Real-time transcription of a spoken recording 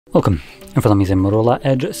Welcome, I'm using Motorola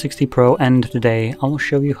Edge 60 Pro, and today I will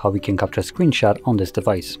show you how we can capture a screenshot on this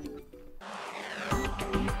device.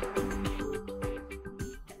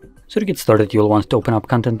 So to get started, you'll want to open up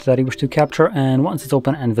content that you wish to capture, and once it's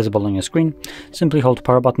open and visible on your screen, simply hold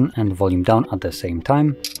power button and volume down at the same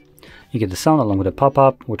time. You get the sound along with a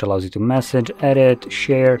pop-up, which allows you to message, edit,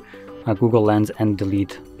 share, Google Lens, and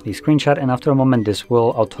delete the screenshot, and after a moment this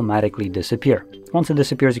will automatically disappear. Once it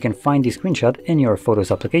disappears, you can find the screenshot in your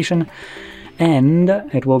Photos application, and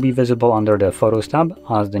it will be visible under the Photos tab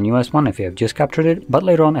as the newest one if you have just captured it, but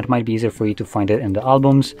later on it might be easier for you to find it in the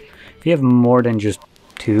albums. If you have more than just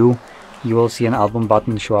two, you will see an album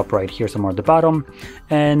button show up right here somewhere at the bottom,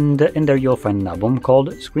 and in there you'll find an album called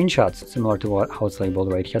Screenshots, similar to how it's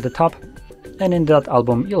labeled right here at the top. And in that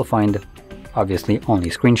album you'll find, obviously, only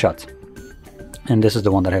screenshots. And this is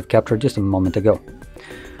the one that I have captured just a moment ago.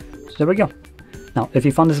 So there we go. Now, if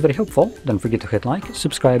you found this very helpful, don't forget to hit like,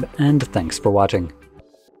 subscribe, and thanks for watching.